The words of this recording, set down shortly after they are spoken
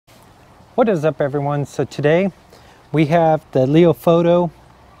What is up, everyone? So today we have the Leofoto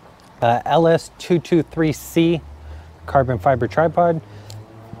LS223C carbon fiber tripod.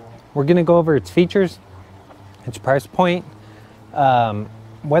 We're going to go over its features, its price point,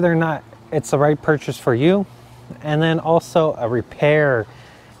 whether or not it's the right purchase for you, and then also a repair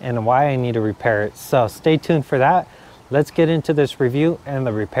and why I need to repair it. So stay tuned for that. Let's get into this review and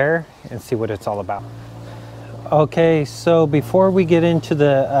the repair and see what it's all about. Okay, so before we get into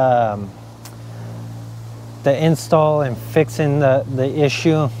the install and fixing the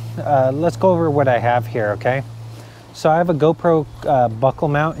issue, let's go over what I have here. Okay, so I have a GoPro buckle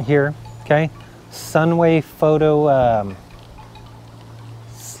mount here. Okay, Sunway photo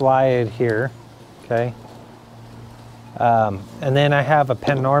slide here. Okay, and then I have a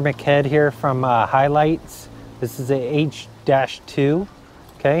panoramic head here from Highlights. This is a H-2.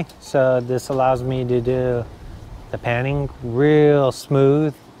 Okay, so this allows me to do the panning real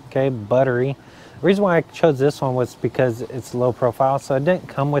smooth. Okay, buttery. The reason why I chose this one was because it's low profile, so it didn't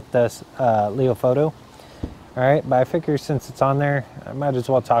come with this Leofoto. All right, but I figure since it's on there, I might as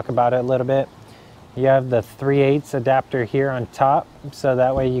well talk about it a little bit. You have the 3/8 adapter here on top, so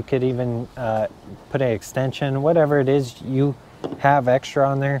that way you could even put an extension, whatever it is you have extra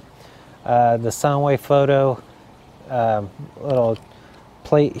on there. The Sunway photo little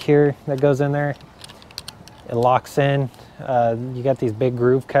plate here that goes in there, it locks in. You got these big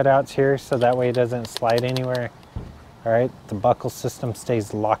groove cutouts here, so that way it doesn't slide anywhere. All right, the buckle system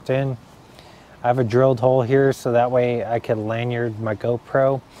stays locked in. I have a drilled hole here, so that way I could lanyard my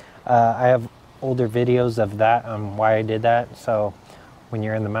GoPro. I have older videos of that on why I did that. So when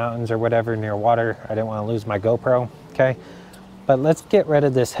you're in the mountains or whatever near water, I didn't want to lose my GoPro. Okay, but let's get rid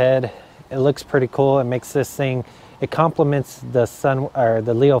of this head. It looks pretty cool. It makes this thing, it complements the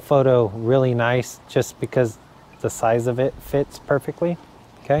the Leofoto really nice, just because the size of it fits perfectly.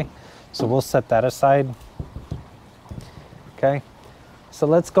 Okay, so we'll set that aside. Okay, so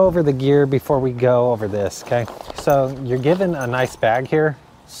let's go over the gear before we go over this. Okay, so you're given a nice bag here,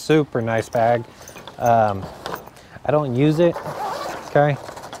 super nice bag. I don't use it. Okay,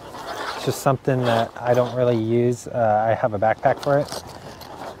 it's just something that I don't really use. I have a backpack for it.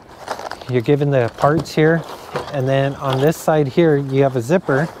 You're given the parts here, and then on this side here you have a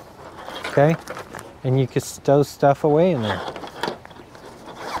zipper. Okay, and you can stow stuff away in there.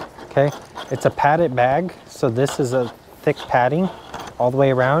 Okay, it's a padded bag, so this is a thick padding all the way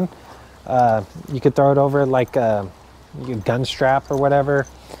around. You could throw it over like a gun strap or whatever.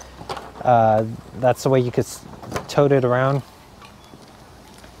 That's the way you could tote it around.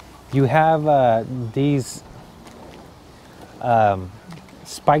 You have these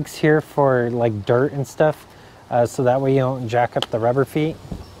spikes here for like dirt and stuff, so that way you don't jack up the rubber feet.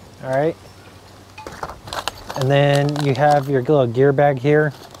 All right. And then you have your little gear bag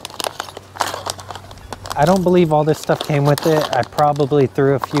here. I don't believe all this stuff came with it. I probably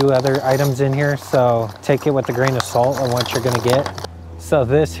threw a few other items in here, so take it with a grain of salt on what you're gonna get. So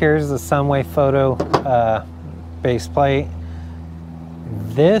this here's the Sunway photo base plate.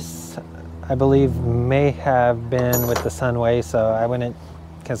 This, I believe, may have been with the Sunway, so I wouldn't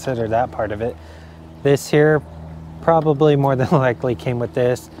consider that part of it. This here probably more than likely came with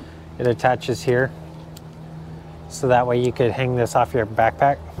this. It attaches here, so that way you could hang this off your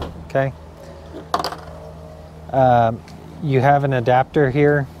backpack. Okay. You have an adapter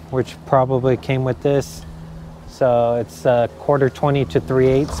here, which probably came with this. So it's a 1/4 to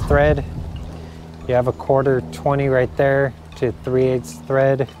 3/8 thread. You have a 1/4 right there to 3/8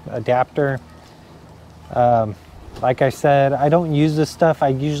 thread adapter. Like I said, I don't use this stuff. I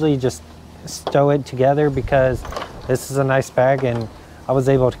usually just stow it together because this is a nice bag and I was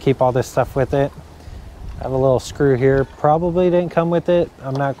able to keep all this stuff with it. I have a little screw here, probably didn't come with it,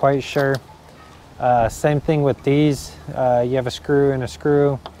 I'm not quite sure. Same thing with these, you have a screw and a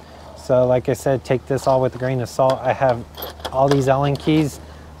screw. So like I said, take this all with a grain of salt. I have all these Allen keys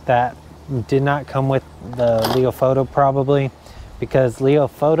that did not come with the Leofoto, probably because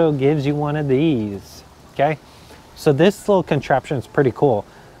Leofoto gives you one of these. Okay, so this little contraption is pretty cool.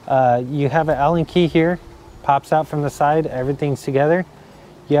 You have an Allen key here, pops out from the side, everything's together.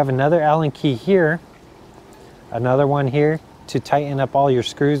 You have another Allen key here, another one here to tighten up all your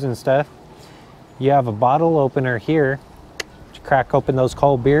screws and stuff. You have a bottle opener here to crack open those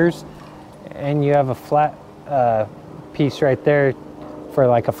cold beers, and you have a flat piece right there for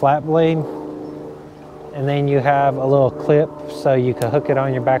like a flat blade. And then you have a little clip so you can hook it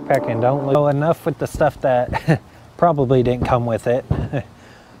on your backpack and don't lose. So enough with the stuff that probably didn't come with it.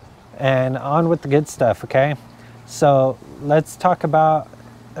 And on with the good stuff. Okay, so let's talk about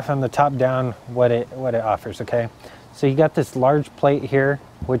from the top down what it offers. Okay, So you got this large plate here,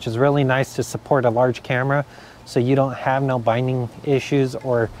 which is really nice to support a large camera, so you don't have no binding issues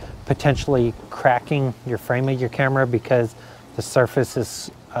or potentially cracking your frame of your camera because the surface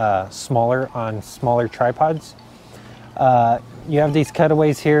is smaller on smaller tripods. You have these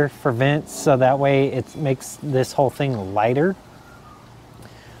cutaways here for vents, so that way it makes this whole thing lighter.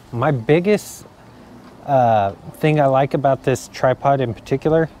 My biggest thing I like about this tripod in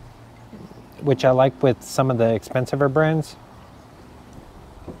particular, which I like with some of the expensiver brands,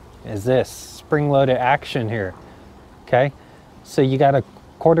 is this spring-loaded action here. Okay, so you got a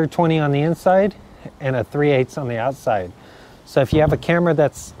 1/4-20 on the inside and a 3/8 on the outside. So if you have a camera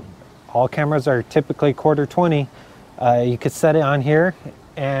that's, all cameras are typically 1/4-20, you could set it on here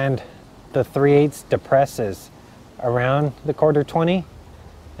and the 3/8 depresses around the 1/4-20,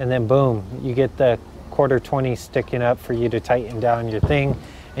 and then boom, you get the 1/4-20 sticking up for you to tighten down your thing.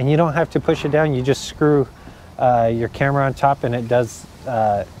 And you don't have to push it down, you just screw your camera on top and it does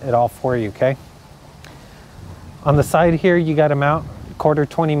it all for you, okay? On the side here, you got a mount,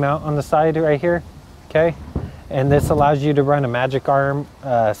 1/4-20 mount on the side right here, okay? And this allows you to run a magic arm,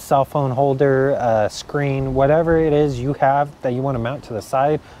 cell phone holder, screen, whatever it is you have that you want to mount to the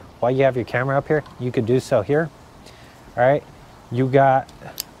side while you have your camera up here, you could do so here. All right, you got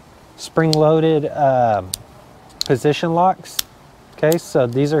spring-loaded position locks. Okay, so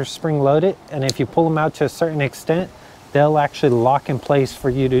these are spring-loaded, and if you pull them out to a certain extent, they'll actually lock in place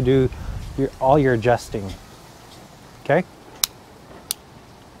for you to do all your adjusting. Okay.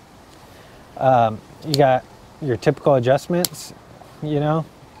 You got your typical adjustments, you know,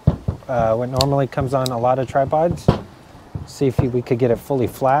 what normally comes on a lot of tripods. See if we could get it fully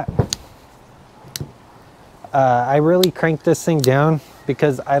flat. I really crank this thing down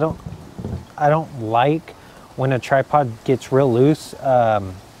because I don't like when a tripod gets real loose.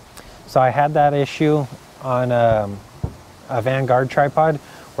 So I had that issue on a Vanguard tripod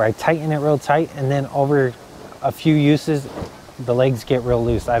where I tighten it real tight, and then over a few uses the legs get real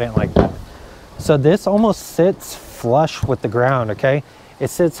loose. I didn't like that. So this almost sits flush with the ground, okay? It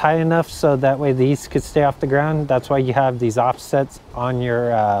sits high enough so that way these could stay off the ground. That's why you have these offsets on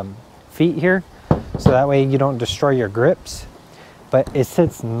your feet here, so that way you don't destroy your grips. But it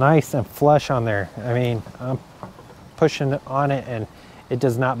sits nice and flush on there. I mean, I'm pushing on it and it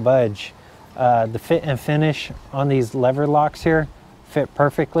does not budge. The fit and finish on these lever locks here fit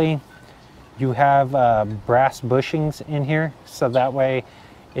perfectly. You have brass bushings in here, so that way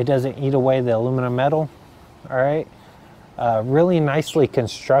it doesn't eat away the aluminum metal. All right, really nicely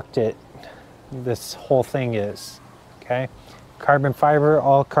constructed this whole thing is, okay? Carbon fiber,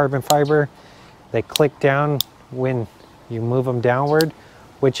 all carbon fiber. They click down when you move them downward,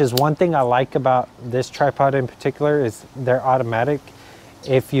 which is one thing I like about this tripod in particular, is they're automatic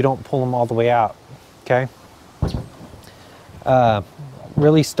if you don't pull them all the way out, okay?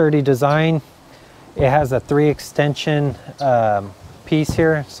 Really sturdy design. It has a 3 extension piece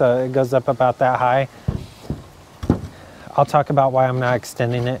here, so it goes up about that high. I'll talk about why I'm not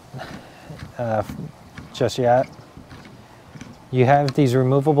extending it just yet. You have these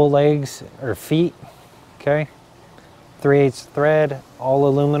removable legs or feet, okay? 3/8 thread, all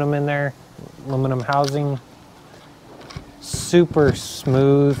aluminum in there, aluminum housing, super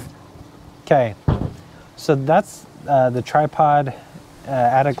smooth. Okay, so that's the tripod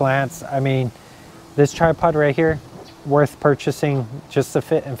at a glance. I mean, this tripod right here, worth purchasing. Just the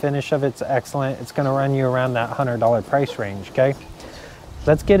fit and finish of it's excellent. It's gonna run you around that $100 price range, okay?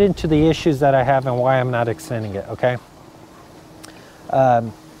 Let's get into the issues that I have and why I'm not extending it, okay?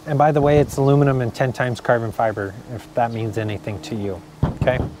 And by the way, it's aluminum and 10 times carbon fiber, if that means anything to you,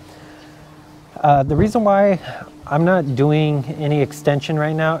 okay? The reason why I'm not doing any extension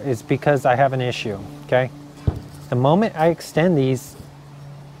right now is because I have an issue, okay? The moment I extend these,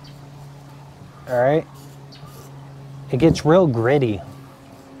 all right, it gets real gritty.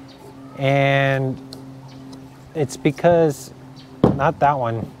 And it's because, not that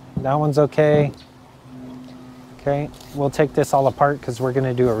one, that one's okay. Okay, we'll take this all apart because we're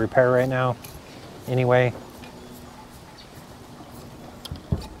gonna do a repair right now. Anyway,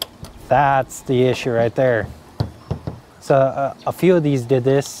 that's the issue right there. So a few of these did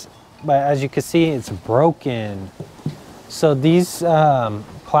this, but as you can see, it's broken. So these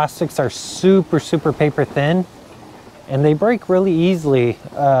plastics are super, super paper thin, and they break really easily.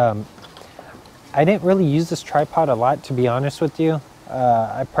 I didn't really use this tripod a lot, to be honest with you.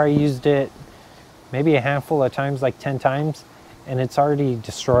 I probably used it maybe a handful of times, like 10 times, and it's already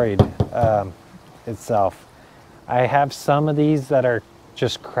destroyed itself. I have some of these that are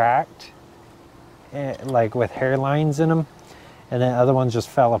just cracked, like with hairlines in them, and then other ones just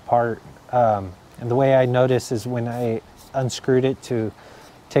fell apart. And the way I noticed is when I unscrewed it to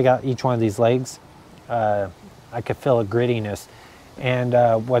take out each one of these legs, I could feel a grittiness. And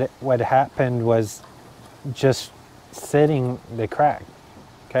what happened was just sitting, they cracked,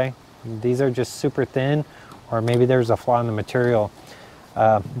 okay? These are just super thin, or maybe there's a flaw in the material.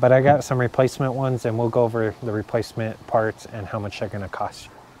 But I got some replacement ones, and we'll go over the replacement parts and how much they're gonna cost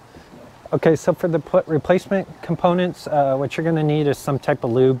you. Okay, so for the replacement components, what you're gonna need is some type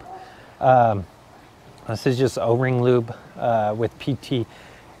of lube. This is just O-ring lube with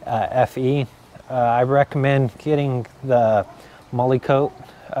PTFE. I recommend getting the Molykote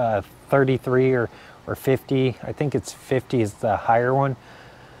 33 or 50. I think it's 50 is the higher one.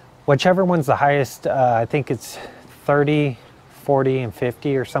 Whichever one's the highest, I think it's 30, 40, and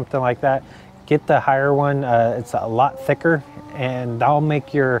 50 or something like that. Get the higher one. It's a lot thicker, and that'll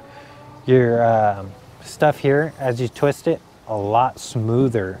make your stuff here as you twist it a lot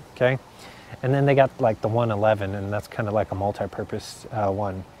smoother, okay? And then they got like the 111, and that's kind of like a multi-purpose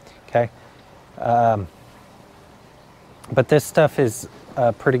one, okay? But this stuff is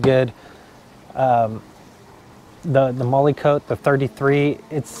pretty good. The Molykote, the 33,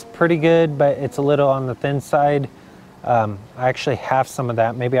 it's pretty good, but it's a little on the thin side. I actually have some of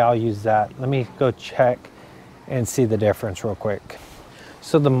that. Maybe I'll use that. Let me go check and see the difference real quick.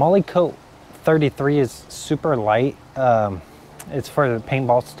 So the Molykote 33 is super light. It's for the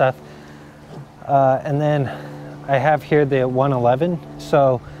paintball stuff. And then I have here the 111.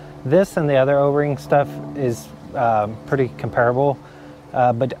 So this and the other O-ring stuff is pretty comparable.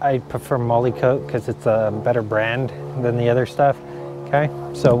 But I prefer Molykote because it's a better brand than the other stuff. Okay,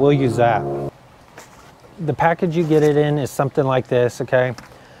 so we'll use that. The package you get it in is something like this. Okay,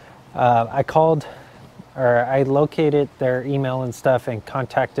 I called, or I located their email and stuff and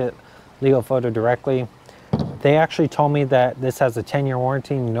contacted Leofoto directly. They actually told me that this has a 10-year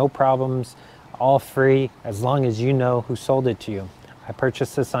warranty, no problems, all free, as long as you know who sold it to you. I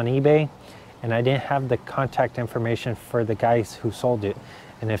purchased this on eBay, and I didn't have the contact information for the guys who sold it.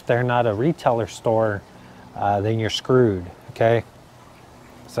 And if they're not a retailer store, then you're screwed, okay?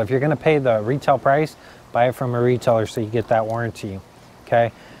 So if you're gonna pay the retail price, buy it from a retailer so you get that warranty,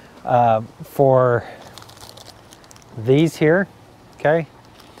 okay? For these here, okay,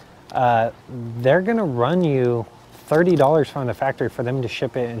 they're gonna run you $30 from the factory for them to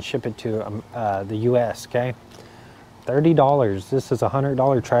ship it and ship it to the US, okay? $30. This is a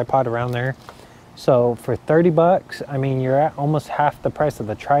 $100 tripod around there. So for 30 bucks, I mean, you're at almost half the price of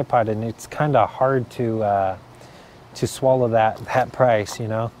the tripod, and it's kind of hard to swallow that price, you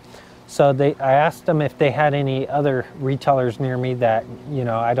know. So I asked them if they had any other retailers near me that, you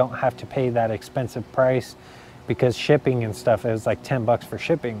know, I don't have to pay that expensive price, because shipping and stuff is like 10 bucks for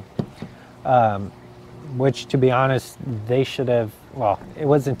shipping. Which, to be honest, they should have, well, it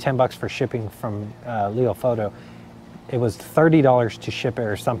wasn't 10 bucks for shipping from Leofoto. It was $30 to ship it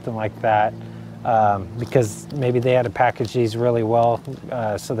or something like that, because maybe they had to package these really well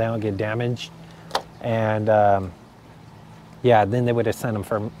so they don't get damaged. And yeah, then they would have sent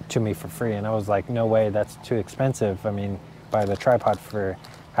them to me for free. And I was like, no way, that's too expensive. I mean, buy the tripod for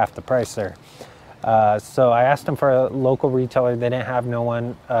half the price there. So I asked them for a local retailer. They didn't have no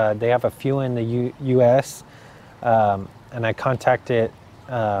one. They have a few in the US. And I contacted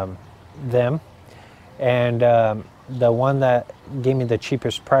them. And the one that gave me the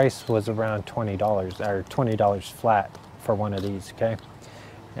cheapest price was around $20, or $20 flat for one of these, okay?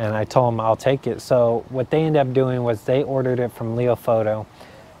 And I told them I'll take it. So what they ended up doing was they ordered it from Leofoto,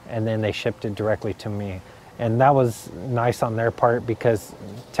 and then they shipped it directly to me. And that was nice on their part, because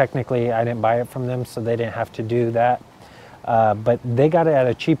technically I didn't buy it from them, so they didn't have to do that. But they got it at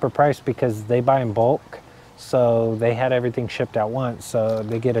a cheaper price because they buy in bulk, so they had everything shipped at once, so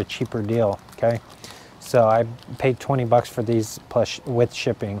they get a cheaper deal, okay? So I paid 20 bucks for these plus with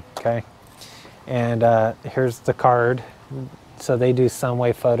shipping, okay? And here's the card. So they do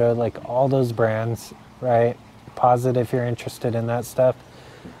Sunway Photo, like all those brands, right? Pause it if you're interested in that stuff.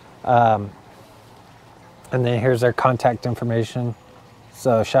 And then here's their contact information.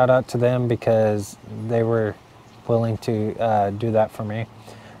 So shout out to them, because they were willing to do that for me.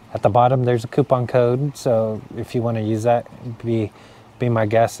 At the bottom, there's a coupon code. So if you want to use that, be my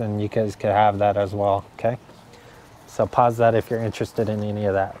guest, and you guys could have that as well, okay? So pause that if you're interested in any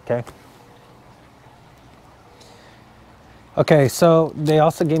of that, okay? Okay, so they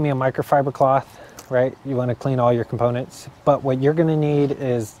also gave me a microfiber cloth, right? You want to clean all your components, but what you're going to need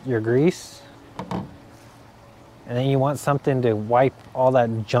is your grease, and then you want something to wipe all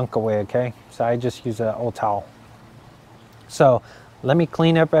that junk away, okay? So I just use an old towel. So let me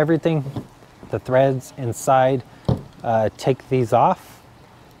clean up everything, the threads inside, take these off.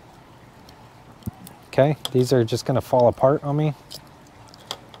 Okay, these are just gonna fall apart on me.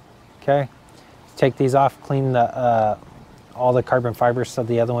 Okay, take these off, clean the all the carbon fibers so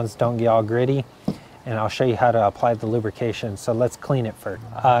the other ones don't get all gritty, and I'll show you how to apply the lubrication. So let's clean it first.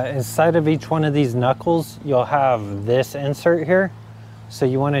 Inside of each one of these knuckles, you'll have this insert here. So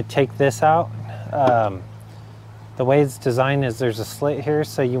you want to take this out. The way it's designed is there's a slit here,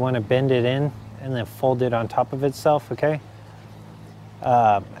 so you want to bend it in and then fold it on top of itself, okay?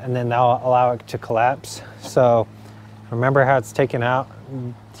 And then that'll allow it to collapse. So remember how it's taken out.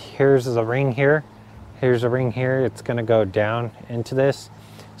 Here's a ring here. Here's a ring here. It's gonna go down into this.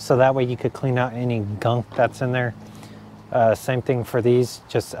 So that way you could clean out any gunk that's in there. Same thing for these,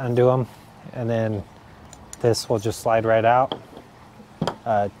 just undo them. And then this will just slide right out.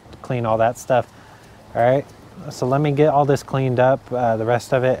 Clean all that stuff. All right, so let me get all this cleaned up, the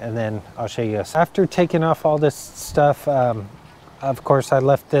rest of it, and then I'll show you. After taking off all this stuff, of course I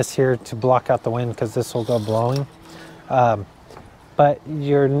left this here to block out the wind because this will go blowing. But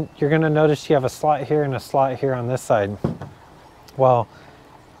you're gonna notice you have a slot here and a slot here on this side. Well,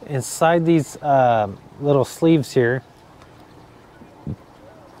 inside these little sleeves here,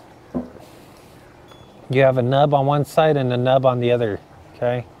 you have a nub on one side and a nub on the other,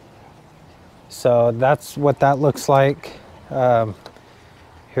 okay? So that's what that looks like.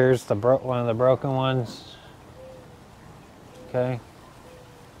 Here's one of the broken ones, okay?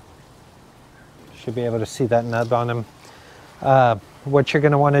 Should be able to see that nub on them. What you're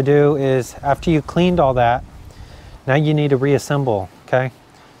gonna wanna do is, after you cleaned all that, now you need to reassemble, okay?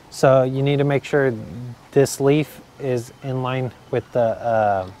 So you need to make sure this leaf is in line with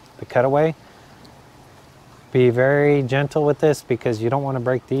the cutaway. Be very gentle with this because you don't want to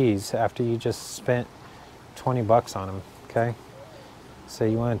break these after you just spent 20 bucks on them, okay? So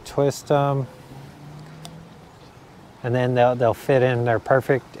you want to twist them, and then they'll fit in, they're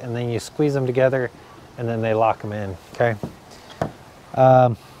perfect, and then you squeeze them together, and then they lock them in, okay?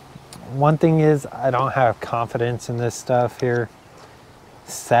 One thing is, I don't have confidence in this stuff here.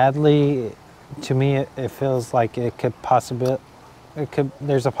 Sadly, to me, it feels like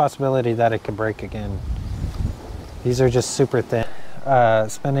there's a possibility that it could break again. These are just super thin.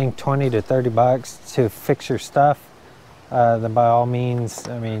 Spending 20 to 30 bucks to fix your stuff, then by all means,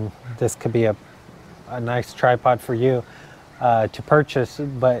 I mean, this could be a nice tripod for you to purchase,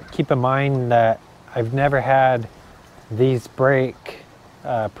 but keep in mind that I've never had these break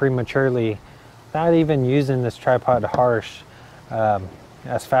prematurely, not even using this tripod harsh,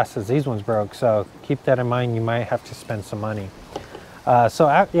 as fast as these ones broke. So keep that in mind, you might have to spend some money.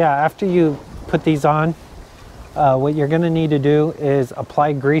 Yeah, after you put these on, what you're gonna need to do is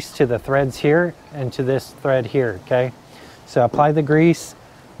apply grease to the threads here and to this thread here, okay? So apply the grease.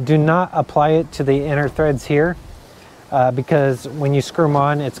 Do not apply it to the inner threads here because when you screw them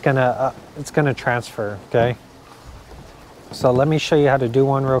on, it's gonna transfer, okay? So let me show you how to do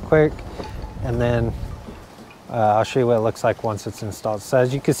one real quick, and then I'll show you what it looks like once it's installed. So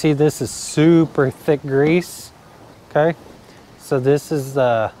as you can see, this is super thick grease, okay? So this is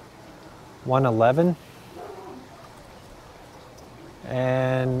the 111.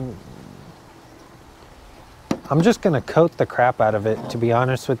 And I'm just gonna coat the crap out of it, to be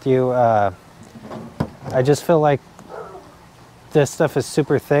honest with you. I just feel like this stuff is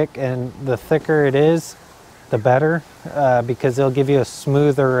super thick, and the thicker it is, the better, because it'll give you a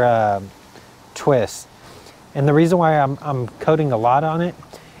smoother twist. And the reason why I'm coating a lot on it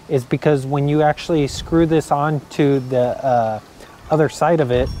is because when you actually screw this on to the other side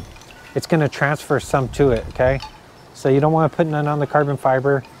of it, it's gonna transfer some to it, okay? So you don't want to put none on the carbon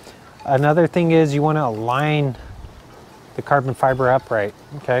fiber. Another thing is you want to align the carbon fiber upright,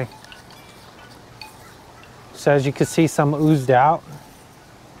 okay? So as you can see, some oozed out.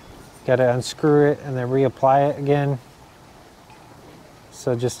 Got to unscrew it and then reapply it again.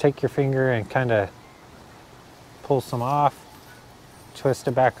 So just take your finger and kind of pull some off, twist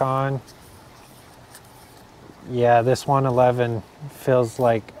it back on. Yeah, this 111 feels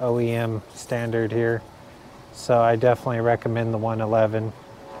like OEM standard here. So I definitely recommend the 111.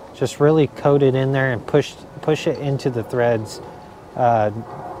 Just really coat it in there and push it into the threads.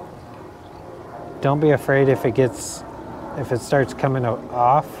 Don't be afraid if it starts coming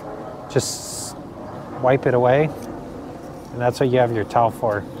off, just wipe it away. And that's what you have your towel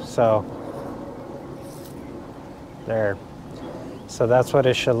for. So there. So that's what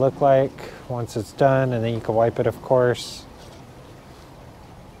it should look like once it's done, and then you can wipe it, of course.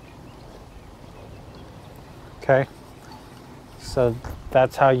 Okay, so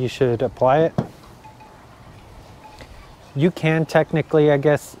that's how you should apply it. You can technically, I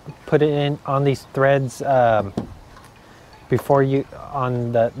guess, put it in on these threads before you,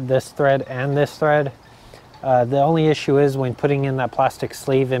 on this thread and this thread. The only issue is when putting in that plastic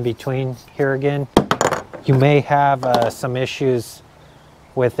sleeve in between here again, you may have some issues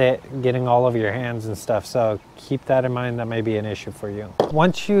with it getting all over your hands and stuff. So keep that in mind. That may be an issue for you.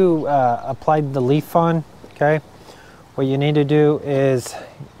 Once you applied the leaf on, okay, what you need to do is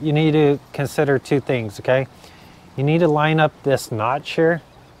you need to consider two things, okay? You need to line up this notch here.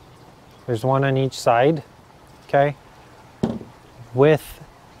 There's one on each side, okay, with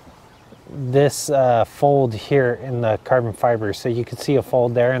this fold here in the carbon fiber. So you can see a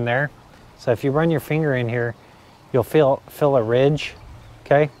fold there and there. So if you run your finger in here, you'll feel a ridge,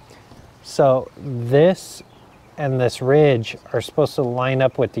 okay? So this and this ridge are supposed to line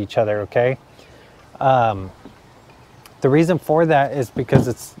up with each other, okay? The reason for that is because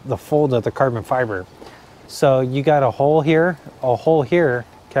it's the fold of the carbon fiber. So you got a hole here,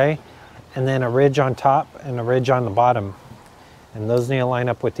 okay? And then a ridge on top and a ridge on the bottom. And those need to line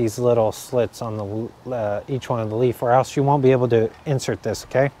up with these little slits on the each one of the leaf, or else you won't be able to insert this,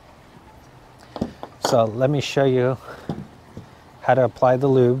 okay? So let me show you how to apply the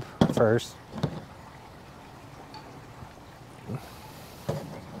lube first.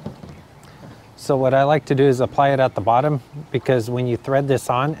 So what I like to do is apply it at the bottom, because when you thread this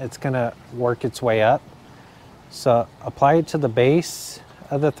on, it's gonna work its way up. So apply it to the base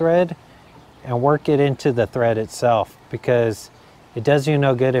of the thread and work it into the thread itself, because it does you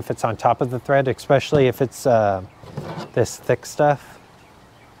no good if it's on top of the thread, especially if it's this thick stuff,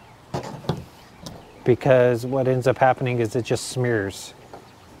 because what ends up happening is it just smears.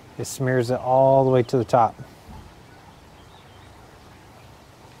 It smears it all the way to the top.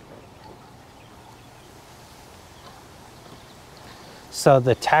 So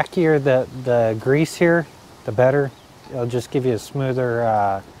the tackier the grease here, the better. It'll just give you a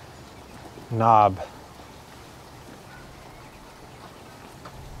smoother knob.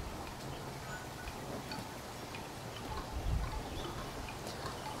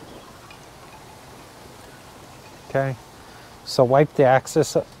 Okay, so wipe the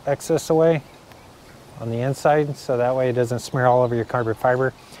excess away on the inside, so that way it doesn't smear all over your carbon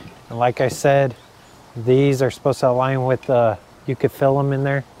fiber. And like I said, these are supposed to align with the, you could fill them in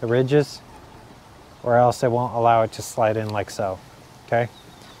there, the ridges, or else it won't allow it to slide in like so, okay?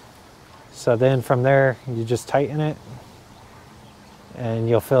 So then from there, you just tighten it, and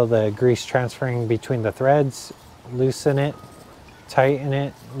you'll feel the grease transferring between the threads. Loosen it, tighten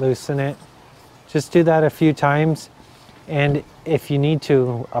it, loosen it. Just do that a few times, and if you need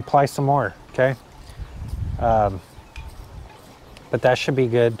to, apply some more, okay? But that should be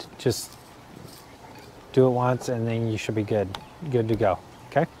good. Just do it once, and then you should be good to go,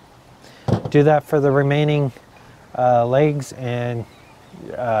 okay? Do that for the remaining legs, and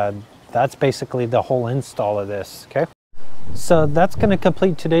that's basically the whole install of this, okay? So that's going to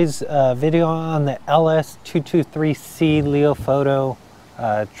complete today's video on the LS223C Leofoto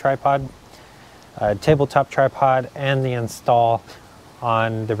tripod, tabletop tripod, and the install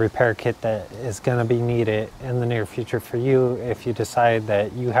on the repair kit that is going to be needed in the near future for you if you decide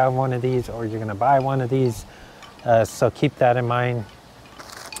that you have one of these or you're going to buy one of these. So keep that in mind.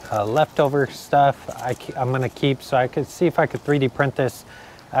 Leftover stuff I'm going to keep, so I could see if I could 3D print this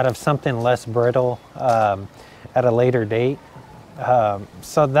out of something less brittle at a later date.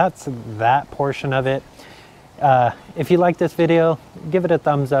 So that's that portion of it. If you like this video, give it a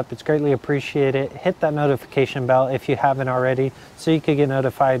thumbs up. It's greatly appreciated. Hit that notification bell if you haven't already, so you can get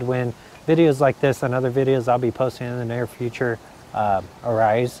notified when videos like this and other videos I'll be posting in the near future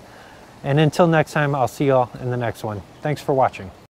arise. And until next time, I'll see y'all in the next one. Thanks for watching.